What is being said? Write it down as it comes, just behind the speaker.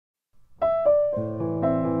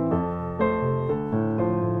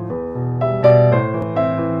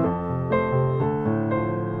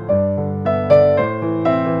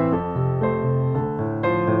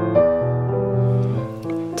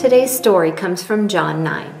Today's story comes from John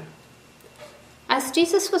 9. As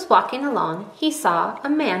Jesus was walking along, he saw a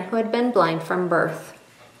man who had been blind from birth.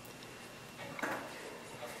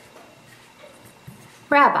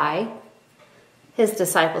 "Rabbi," his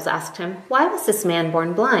disciples asked him, "why was this man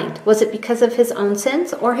born blind? Was it because of his own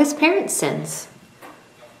sins or his parents' sins?"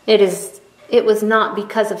 It was not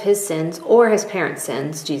because of his sins or his parents'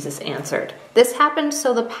 sins," Jesus answered. "This happened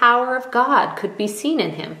so the power of God could be seen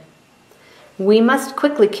in him. We must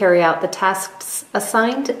quickly carry out the tasks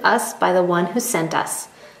assigned to us by the one who sent us.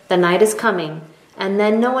 The night is coming, and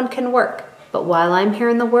then no one can work. But while I'm here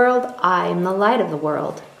in the world, I am the light of the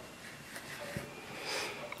world."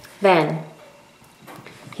 Then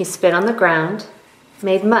he spit on the ground,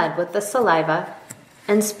 made mud with the saliva,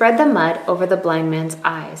 and spread the mud over the blind man's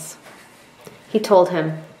eyes. He told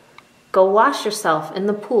him, "Go wash yourself in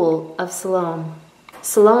the pool of Siloam."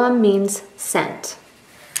 Siloam means sent.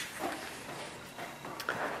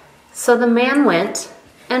 So the man went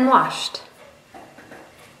and washed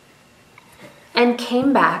and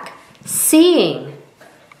came back seeing.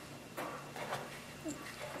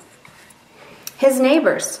 His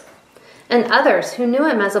neighbors and others who knew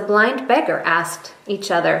him as a blind beggar asked each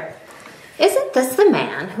other, "Isn't this the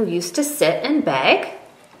man who used to sit and beg?"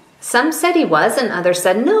 Some said he was, and others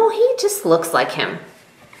said, "No, he just looks like him."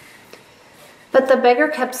 But the beggar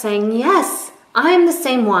kept saying, "Yes, I am the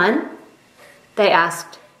same one." They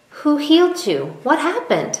asked, "Who healed you? What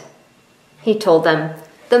happened?" He told them,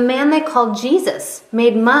 "The man they called Jesus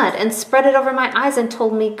made mud and spread it over my eyes and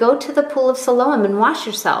told me, 'Go to the pool of Siloam and wash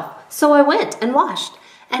yourself.' So I went and washed,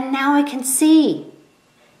 and now I can see."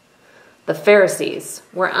 The Pharisees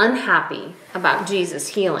were unhappy about Jesus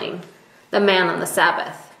healing the man on the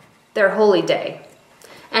Sabbath, their holy day,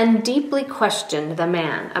 and deeply questioned the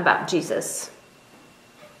man about Jesus.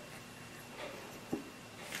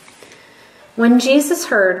 When Jesus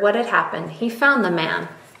heard what had happened, he found the man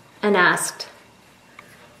and asked,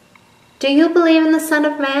 "Do you believe in the Son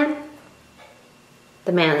of Man?"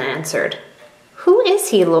 The man answered, "Who is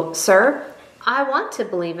he, sir? I want to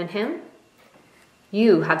believe in him."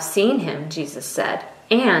 "You have seen him," Jesus said,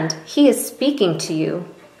 "and he is speaking to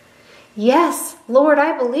you." "Yes, Lord,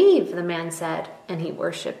 I believe," the man said, and he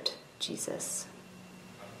worshiped Jesus.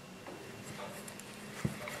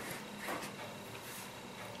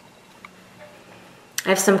 I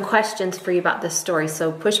have some questions for you about this story,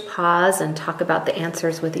 so push pause and talk about the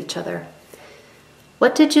answers with each other.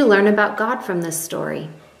 What did you learn about God from this story?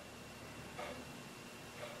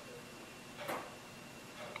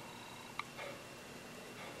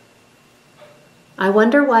 I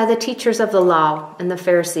wonder why the teachers of the law and the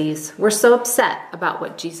Pharisees were so upset about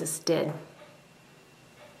what Jesus did.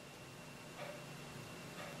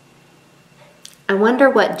 I wonder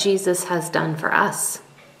what Jesus has done for us.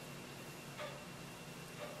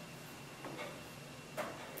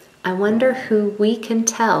 I wonder who we can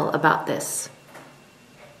tell about this.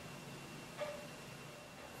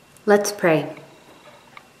 Let's pray.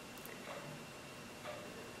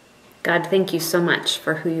 God, thank you so much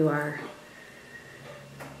for who you are,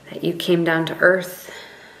 that you came down to earth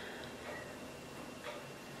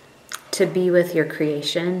to be with your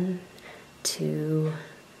creation, to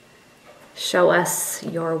show us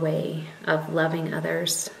your way of loving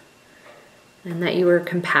others, and that you were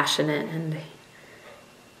compassionate and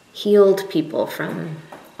healed people from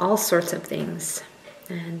all sorts of things,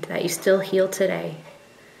 and that you still heal today.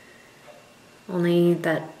 Only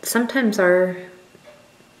that sometimes our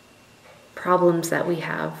problems that we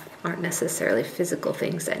have aren't necessarily physical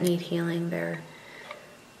things that need healing. They're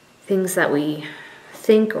things that we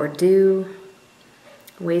think or do,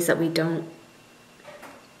 ways that we don't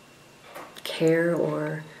care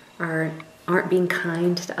or aren't being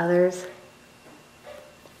kind to others.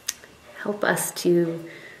 Help us to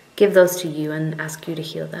give those to you and ask you to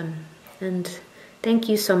heal them. And thank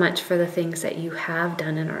you so much for the things that you have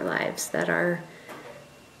done in our lives that are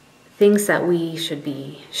things that we should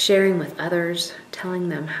be sharing with others, telling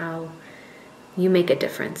them how you make a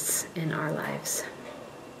difference in our lives.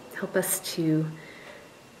 Help us to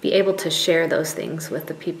be able to share those things with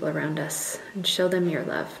the people around us and show them your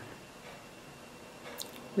love.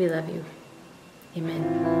 We love you.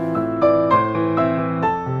 Amen.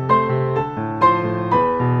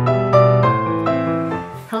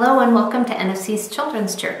 Hello and welcome to NFC's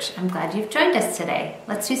Children's Church. I'm glad you've joined us today.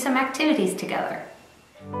 Let's do some activities together.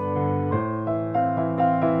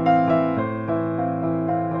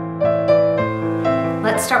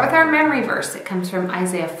 Let's start with our memory verse. It comes from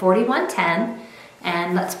Isaiah 41:10,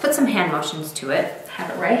 and let's put some hand motions to it. I have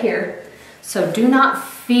it right here. So do not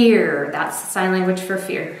fear. That's sign language for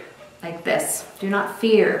fear, like this. Do not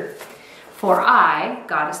fear, For I,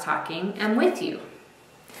 God is talking, am with you.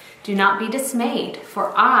 Do not be dismayed,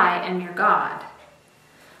 for I am your God.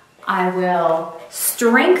 I will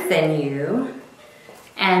strengthen you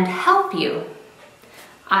and help you.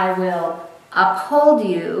 I will uphold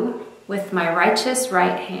you with my righteous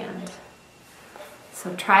right hand.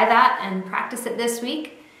 So try that and practice it this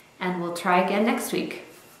week, and we'll try again next week.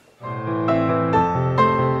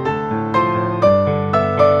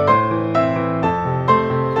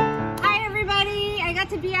 Hi everybody! I got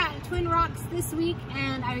to be at Twin Rocks this week,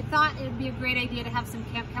 and I thought it would be a great idea to have some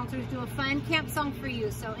camp counselors do a fun camp song for you.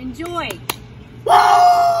 So enjoy! Funky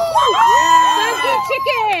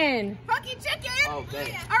chicken! Funky chicken!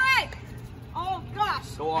 Okay. Alright! Oh gosh!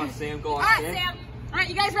 Go on, Sam. Go on, Alright, Sam. Alright,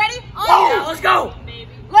 you guys ready? Yeah, let's go!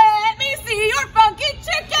 Let me see your funky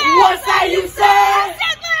chicken! What's that you say? I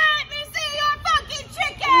said, let me see your funky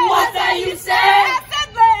chicken! What's that you say? I said,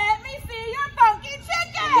 let me see your funky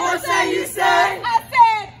chicken! What's that you say? I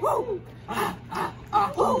said, Woo!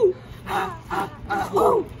 Woo!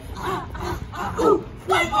 Woo!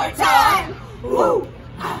 one more time! Woo!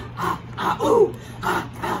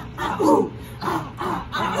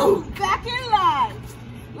 Back in line!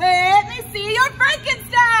 Let me see your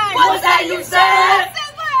Frankenstein! What's that you say? I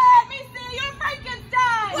said, let me see your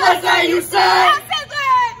Frankenstein! What's that you say? I said,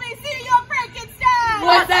 let me see your Frankenstein!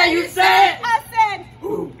 What's that you say? I said,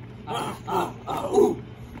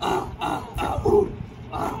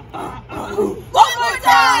 one more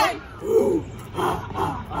time!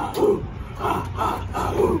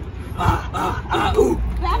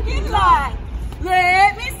 Back in line!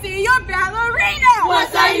 Let me see your ballerina!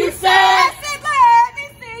 What's that you say? I said, let me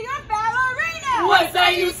see your ballerina! What's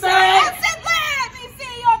that you say? I said, let me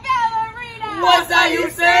see your ballerina! What's that you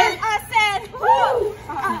say? I said, woo!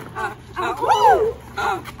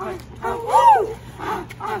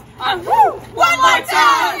 Woo! One more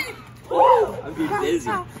time! I'm getting dizzy.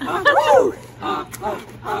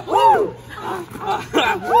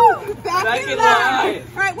 Back Back in in line! line.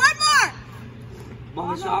 Alright, one more!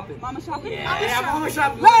 Mama shopping. Mama shopping? Yeah, mama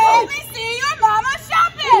shopping. Let me see your mama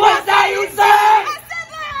shopping! What's that you say? I said,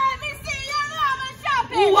 let me see your mama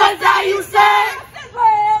shopping! What's that you say? I said,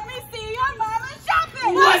 let me see your mama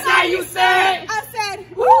shopping! What's that you say? I said,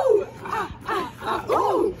 woo!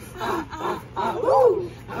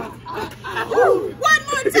 One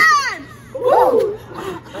more time! You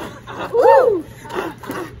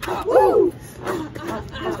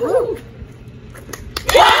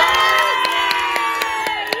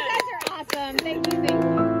guys are awesome. Thank you, thank you.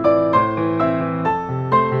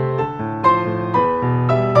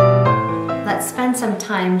 Let's spend some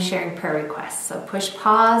time sharing prayer requests. So push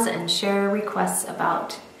pause and share requests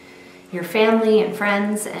about your family and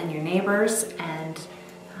friends and your neighbors, and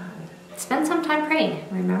spend some time praying.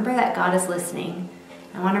 Remember that God is listening.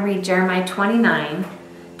 I want to read Jeremiah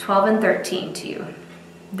 29:12 and 13 to you.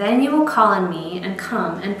 Then you will call on me and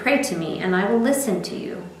come and pray to me, and I will listen to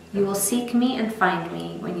you. You will seek me and find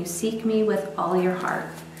me when you seek me with all your heart.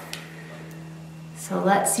 So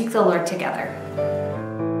let's seek the Lord together.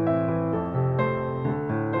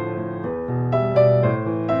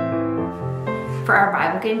 For our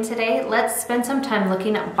Bible game today, let's spend some time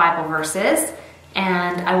looking at Bible verses,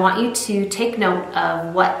 and I want you to take note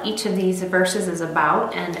of what each of these verses is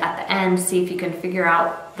about, and at the end see if you can figure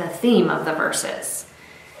out the theme of the verses.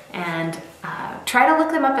 And try to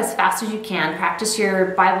look them up as fast as you can. Practice your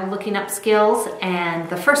Bible looking up skills, and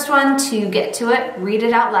the first one, to get to it, read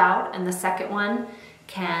it out loud, and the second one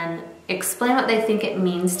can explain what they think it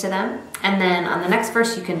means to them, and then on the next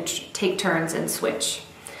verse you can take turns and switch.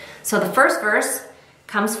 So the first verse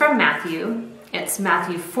comes from Matthew. It's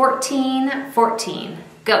Matthew 14:14.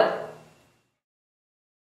 Go.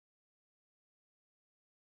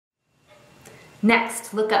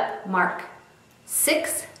 Next, look up Mark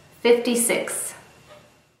 6:56.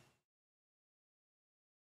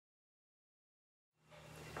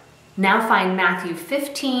 Now find Matthew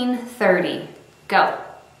 15:30. Go.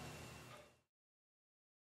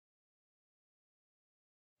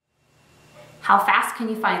 How fast can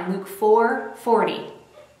you find Luke 4:40?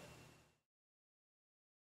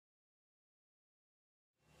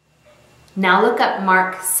 Now look up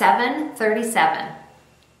Mark 7:37.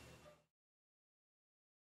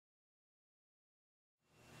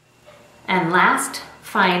 And last,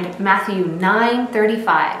 find Matthew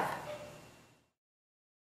 9:35.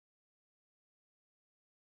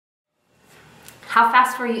 How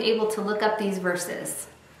fast were you able to look up these verses?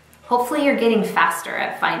 Hopefully you're getting faster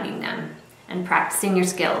at finding them and practicing your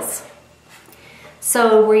skills.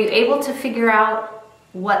 So were you able to figure out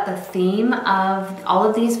what the theme of all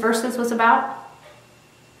of these verses was about?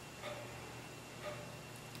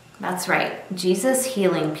 That's right, Jesus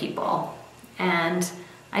healing people. And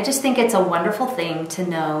I just think it's a wonderful thing to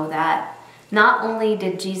know that not only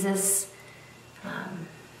did Jesus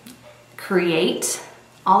create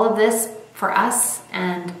all of this for us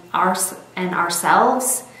and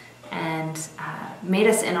ourselves, and made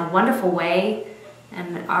us in a wonderful way,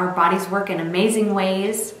 and our bodies work in amazing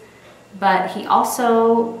ways, but he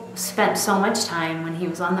also spent so much time when he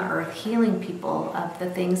was on the earth healing people of the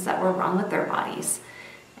things that were wrong with their bodies.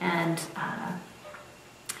 And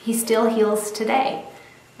he still heals today.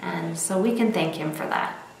 And so we can thank him for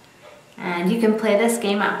that. And you can play this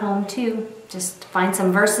game at home too. Just find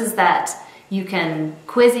some verses that you can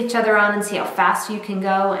quiz each other on and see how fast you can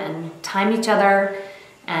go, and time each other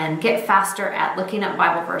and get faster at looking up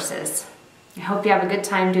Bible verses. I hope you have a good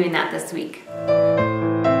time doing that this week.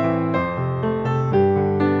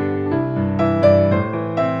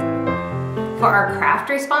 For our craft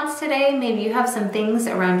response today, maybe you have some things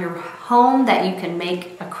around your home that you can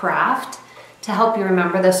make a craft to help you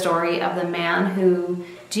remember the story of the man who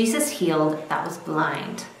Jesus healed that was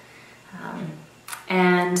blind,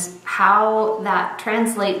 and how that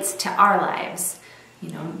translates to our lives.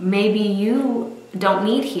 You know, maybe you don't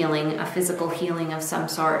need healing, a physical healing of some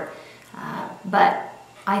sort, but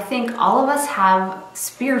I think all of us have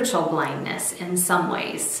spiritual blindness in some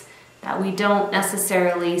ways, that we don't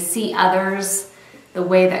necessarily see others the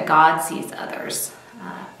way that God sees others,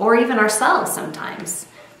 or even ourselves sometimes.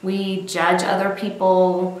 We judge other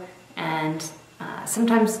people, and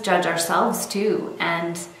sometimes judge ourselves too,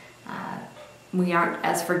 and we aren't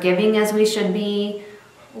as forgiving as we should be,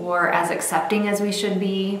 or as accepting as we should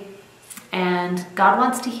be. And God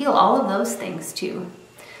wants to heal all of those things too.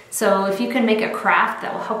 So if you can make a craft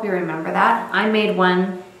that will help you remember that. I made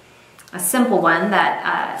one, a simple one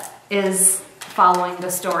that is following the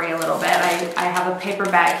story a little bit. I have a paper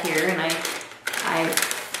bag here, and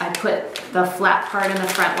I put the flat part in the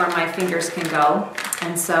front where my fingers can go.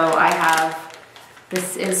 And so I have,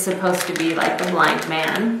 this is supposed to be like the blind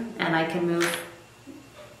man, and I can move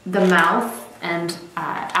the mouth and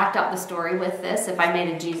act out the story with this. If I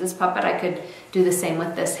made a Jesus puppet, I could do the same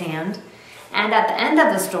with this hand. And at the end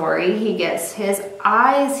of the story, he gets his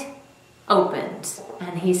eyes opened,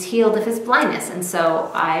 and he's healed of his blindness. And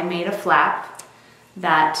so I made a flap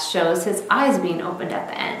that shows his eyes being opened at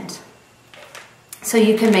the end. So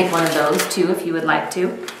you can make one of those too if you would like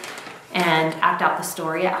to, and act out the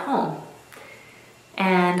story at home.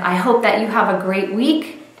 And I hope that you have a great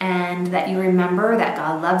week, and that you remember that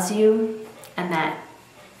God loves you, and that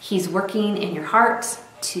he's working in your heart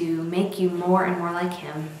to make you more and more like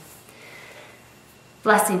him.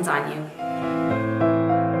 Blessings on you.